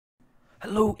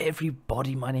Hello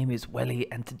everybody, my name is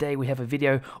Welly and today we have a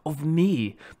video of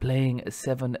me playing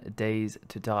 7 Days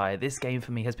to Die. This game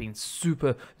for me has been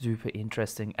super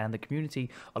interesting and the community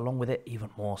along with it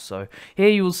even more so. Here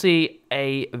you will see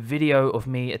a video of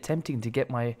me attempting to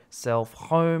get myself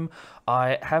home.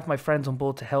 I have my friends on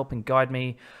board to help and guide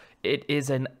me. It is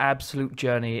an absolute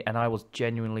journey and I was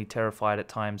genuinely terrified at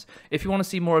times. If you want to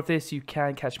see more of this, you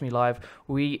can catch me live.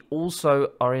 We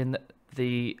also are in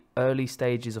the early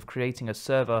stages of creating a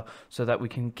server so that we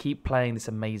can keep playing this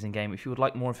amazing game. If you would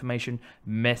like more information,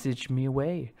 message me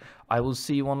away. I will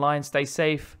see you online. Stay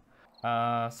safe.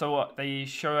 So what? They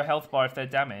show a health bar if they're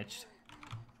damaged?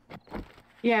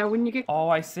 Yeah, when you get... Oh,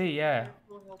 I see, yeah.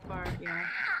 Health bar, yeah.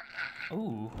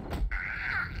 Ooh.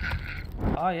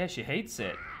 Oh, yeah, she hates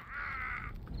it.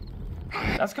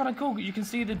 That's kind of cool. You can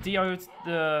see the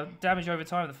damage over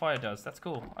time the fire does. That's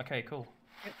cool. Okay, cool.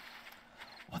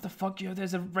 What the fuck, yo?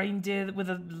 There's a reindeer with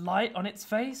a light on its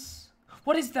face?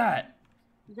 What is that?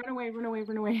 Run away, run away,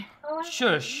 run away.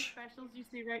 Shush. Specials you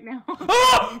see right now.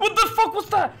 Ah! What the fuck was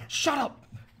that? Shut up.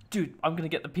 Dude, I'm gonna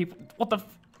get the people.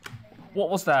 What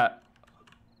was that?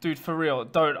 Dude, for real.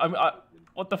 Don't.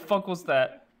 What the fuck was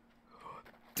that?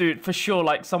 Dude, for sure,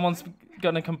 like, someone's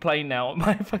gonna complain now at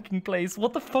my fucking place.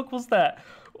 What the fuck was that?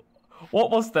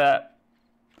 What was that?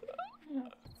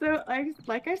 So,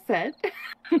 like I said...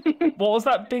 What was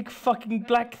that big fucking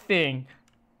black thing?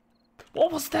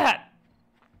 What was that?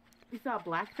 You saw a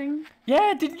black thing?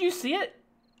 Yeah, didn't you see it?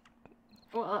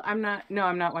 Well, I'm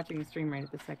not watching the stream right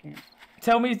at the second.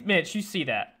 Tell me, Mitch, you see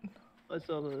that? I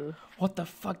saw the... What the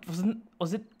fuck?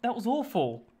 Was it? That was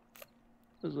awful.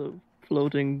 There's a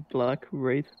floating black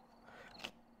wraith.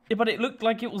 Yeah, but it looked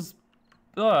like it was...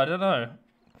 Oh, I don't know.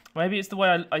 Maybe it's the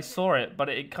way I saw it, but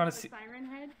it kind of... Siren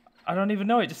head? I don't even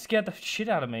know, it just scared the shit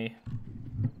out of me.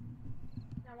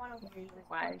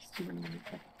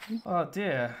 Oh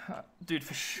dear. Dude,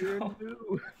 for sure.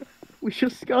 We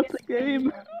just got the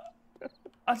game.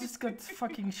 I just got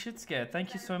fucking shit scared.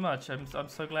 Thank you so much. I'm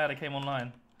so glad I came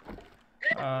online.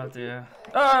 Oh dear.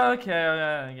 Oh, okay,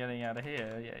 I'm getting out of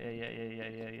here.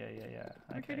 Yeah.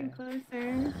 We're Okay. getting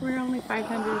closer. We're only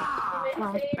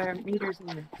 500 meters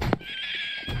away.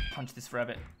 Punch this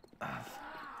rabbit.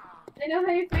 I know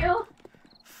how you feel.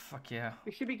 Fuck yeah.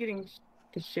 We should be getting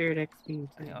the shared XP too.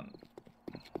 Hang on.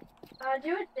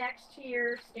 Do it next to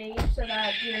your stage so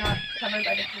that you're not covered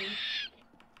by the trees.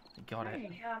 Got it.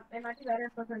 It might be better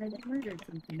if we're gonna get murdered.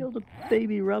 Killed a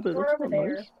baby rabbit. We're That's over not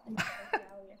there. nice.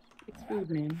 It's food,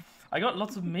 man. I got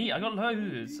lots of meat. I got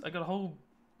loads. I got a whole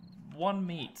 1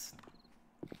 meat.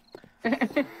 How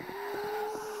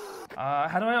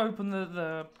do I open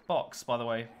the box, by the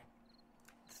way?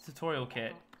 It's a tutorial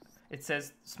kit. It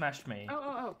says smashed me.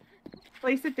 Oh.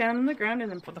 Place it down on the ground and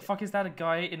then... What the fuck is that? A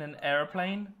guy in an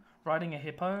airplane? Riding a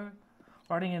hippo?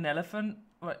 Riding an elephant?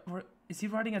 Is he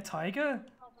riding a tiger?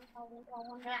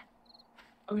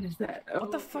 What is that?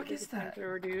 What the fuck is that?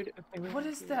 Dude. Okay, What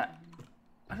is that?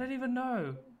 I don't even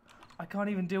know. I can't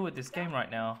even deal with this game right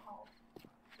now.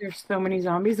 There's so many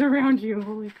zombies around you.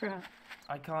 Holy crap.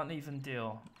 I can't even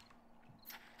deal.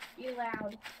 Be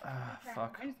loud. Ah,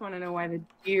 fuck. I just want to know why the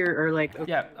deer are like...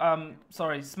 Okay. Yeah,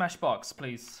 sorry, smash box,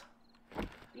 please.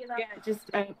 Be loud. Yeah,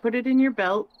 just put it in your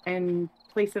belt and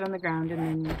place it on the ground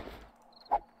and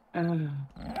then...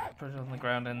 Put it on the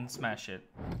ground and smash it.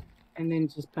 and then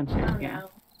just punch it. Oh Yeah. no.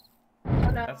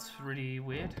 Oh no. That's really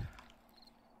weird.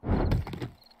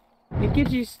 It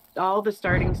gives you all the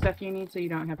starting stuff you need so you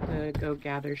don't have to go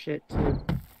gather shit to,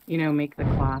 you know, make the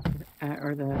cloth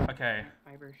or the Okay.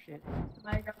 fiber shit.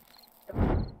 My job.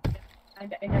 I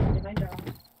never did my job.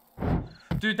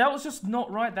 Dude, that was just not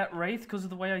right, that wraith, because of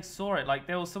the way I saw it. Like,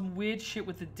 there was some weird shit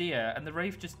with the deer, and the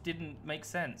wraith just didn't make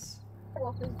sense.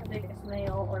 Wolf is the biggest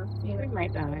male or We female.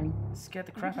 might die. It scared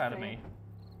the crap out of me.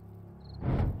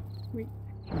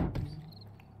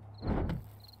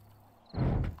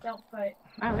 Don't fight.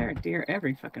 Wow, there are deer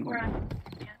every fucking We're where. on.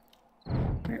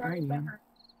 Where are you?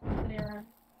 Yeah.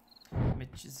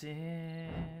 Mitch is in.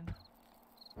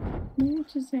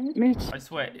 Mitch is in. Mitch. I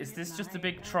swear, is this just a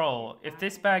big troll? If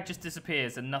this bag just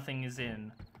disappears and nothing is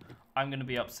in, I'm gonna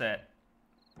be upset.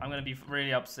 I'm gonna be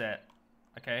really upset.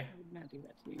 Okay? I would not do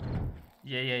that to you.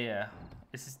 Yeah.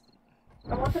 This is...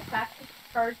 I want the fact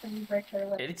first and break her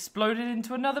leg. It exploded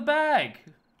into another bag!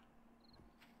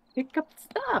 Pick up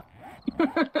stuff.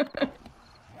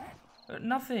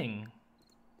 Nothing.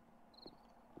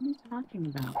 What are you talking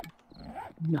about?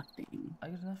 Nothing. I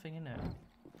got nothing in it.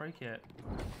 Break it.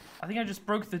 I think I just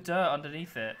broke the dirt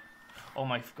underneath it. Oh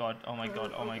my god, oh my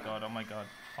god, oh my god, oh my god,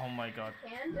 oh my god.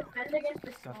 Can defend against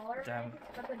the God smaller damn. men,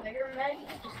 but the bigger men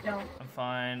just don't. I'm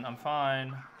fine, I'm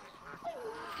fine.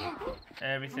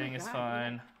 Everything is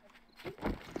fine.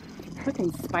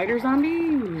 Fucking spider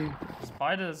zombie.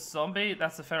 Spider zombie?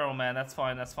 That's a feral man. That's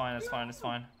fine. That's fine. That's fine. That's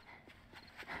fine.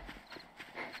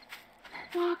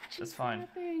 Fuck, That's fine.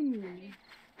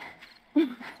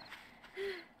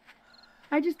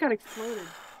 I just got exploded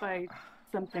by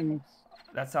something.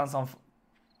 That sounds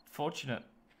unfortunate.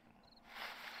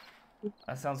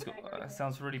 That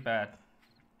sounds really bad.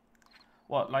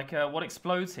 What? Like what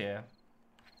explodes here?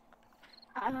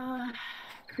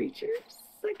 Creatures,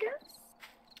 I guess.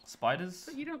 Spiders?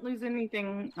 But you don't lose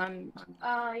anything on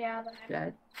Yeah.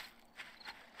 dead.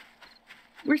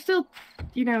 We're still,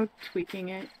 you know, tweaking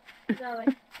it. No,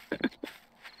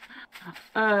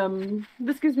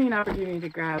 This gives me an opportunity to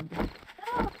grab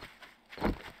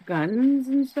guns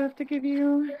and stuff to give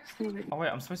you. So that, Oh wait,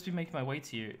 I'm supposed to be making my way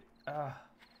to you.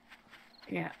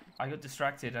 yeah. I got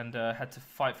distracted and had to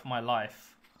fight for my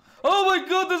life. Oh my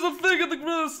god, there's a thing in the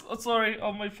grass! Oh, sorry,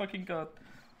 oh my fucking god.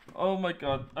 Oh my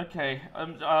god, okay.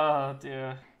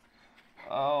 Dear.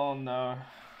 Oh no.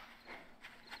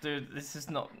 Dude, this is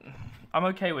not... I'm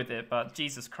okay with it, but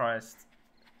Jesus Christ.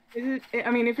 Is it,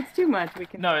 I mean, if it's too much, we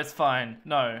can... No, it's fine.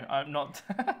 No, I'm not...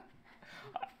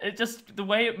 It just... The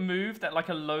way it moved at like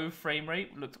a low frame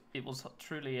rate, it was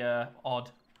truly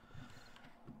odd.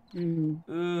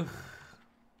 Ugh.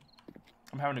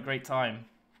 I'm having a great time.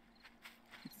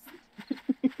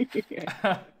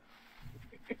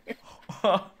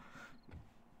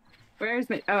 Where's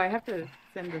my... Oh, I have to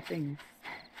send the things.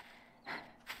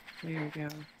 There we go.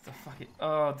 The fucking...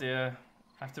 Oh dear.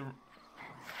 I have to...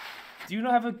 Do you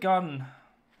not have a gun?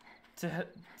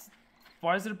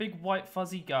 Why is it a big white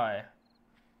fuzzy guy?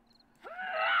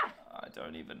 I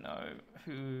don't even know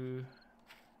who...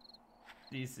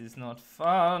 This is not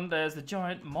fun. There's a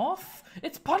giant moth.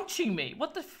 It's punching me.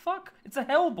 What the fuck? It's a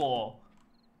hellbore.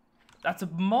 That's a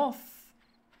moth.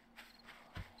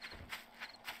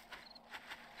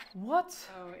 What?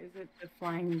 Oh, is it the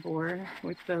flying boar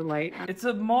with the light? It's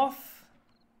a moth.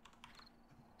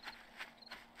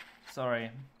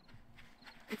 Sorry.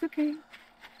 It's okay.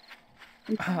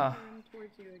 I'm coming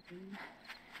towards you again.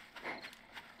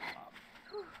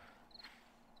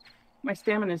 My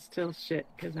stamina's still shit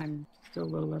because I'm still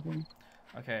low level.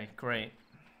 Okay, great.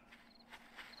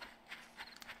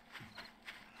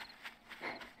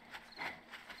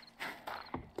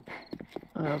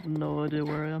 I have no idea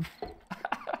where I am.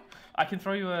 I can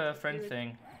throw you a friend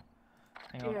thing.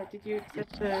 Hang on. Yeah, did you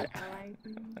accept the ally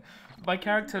thing? My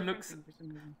character looks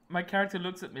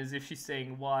at me as if she's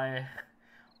saying, why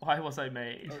was I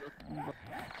made?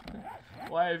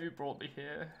 Why have you brought me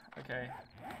here? Okay.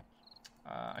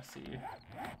 I see you.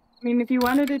 I mean, if you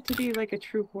wanted it to be like a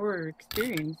true horror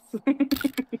experience.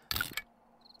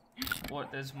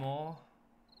 What, there's more?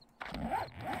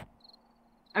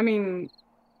 I mean,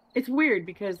 it's weird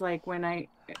because like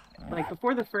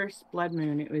before the first blood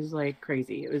moon, it was like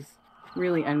crazy. It was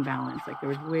really unbalanced. Like there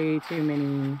was way too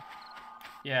many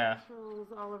trolls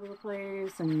all over the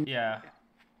place, and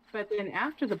But then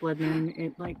after the blood moon,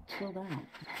 it like chilled out.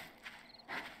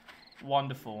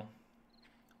 Wonderful.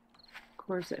 Of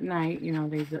course, at night, you know,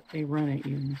 they run at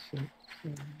you and shit. So.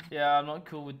 Yeah, I'm not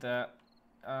cool with that.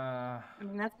 I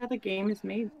mean, that's how the game is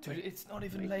made. Dude, it's not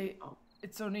even late.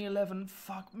 It's only 11.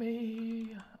 Fuck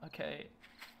me. Okay.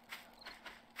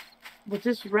 Well,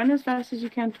 just run as fast as you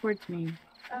can towards me.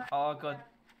 Oh god.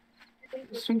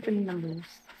 Strengthen numbers.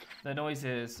 The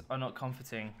noises are not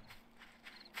comforting.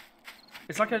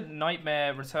 It's like a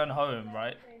nightmare return home,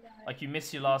 right? Like you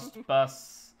miss your last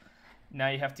bus. Now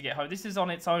you have to get home. This is on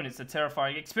its own. It's a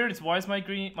terrifying experience. Why is my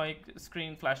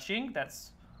screen flashing?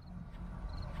 That's...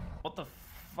 What the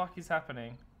fuck is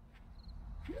happening?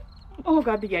 Oh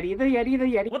god, the Yeti, the Yeti, the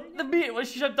Yeti. What the...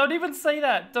 Don't even say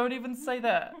that. Don't even say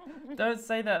that. Don't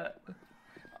say that.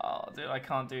 Oh, dude, I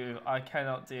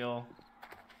cannot deal.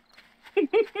 And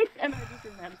I just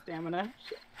didn't have stamina.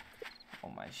 Oh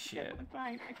my shit.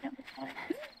 I can't look fine.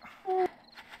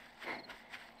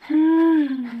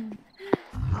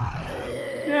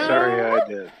 No. Sorry, I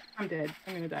did. I'm dead.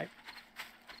 I'm gonna die.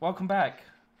 Welcome back.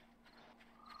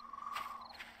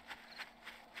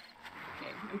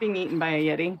 Okay, I'm being eaten by a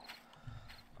Yeti.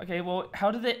 Okay, well,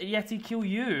 how did the Yeti kill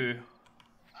you?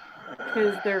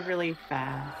 Because they're really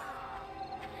fast.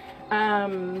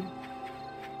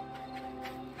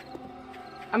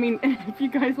 I mean, if you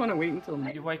guys want to wait until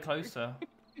night. You're way closer.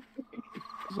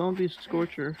 Zombie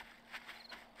Scorcher.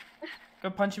 Go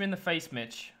punch him in the face,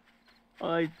 Mitch.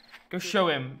 I... Go show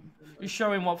him. You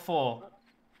show him what for.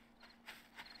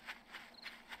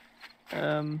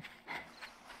 A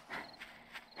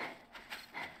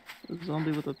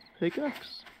zombie with a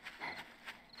pickaxe?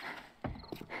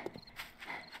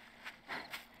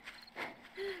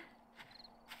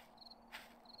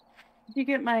 Did you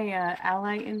get my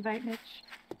ally invite, Mitch?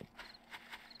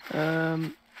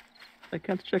 I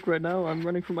can't check right now. I'm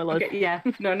running for my life. Okay, yeah.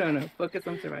 No. Focus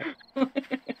on survival.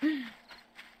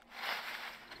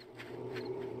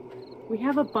 We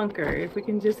have a bunker. If we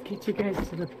can just get you guys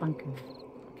to the bunker.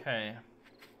 Okay.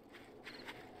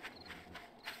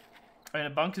 I mean, the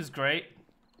bunker's great.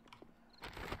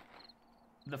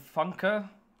 The funker.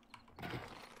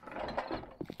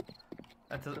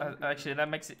 That does, actually, that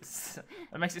makes it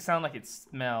sound like it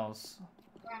smells.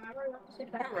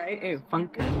 Right? Ew,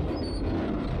 bunker.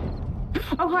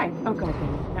 Oh hi! Oh god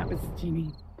damn it. That was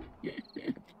Jeannie.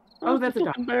 Oh, that's a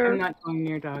dog. I'm not going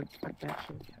near dogs. Fuck that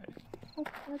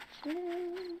shit.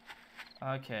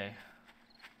 Okay.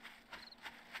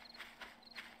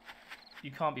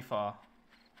 You can't be far.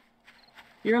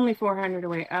 You're only 400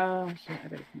 away. Oh shit, I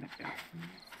better come back down.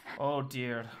 Oh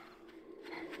dear.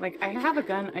 Like, I have a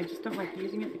gun, I just don't like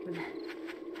using it because...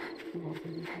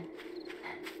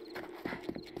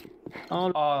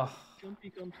 Oh.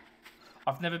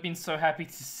 I've never been so happy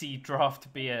to see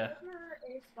draft beer.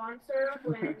 A sponsor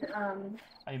when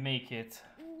I make it.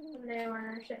 they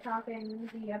were shit talking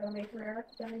the other maker,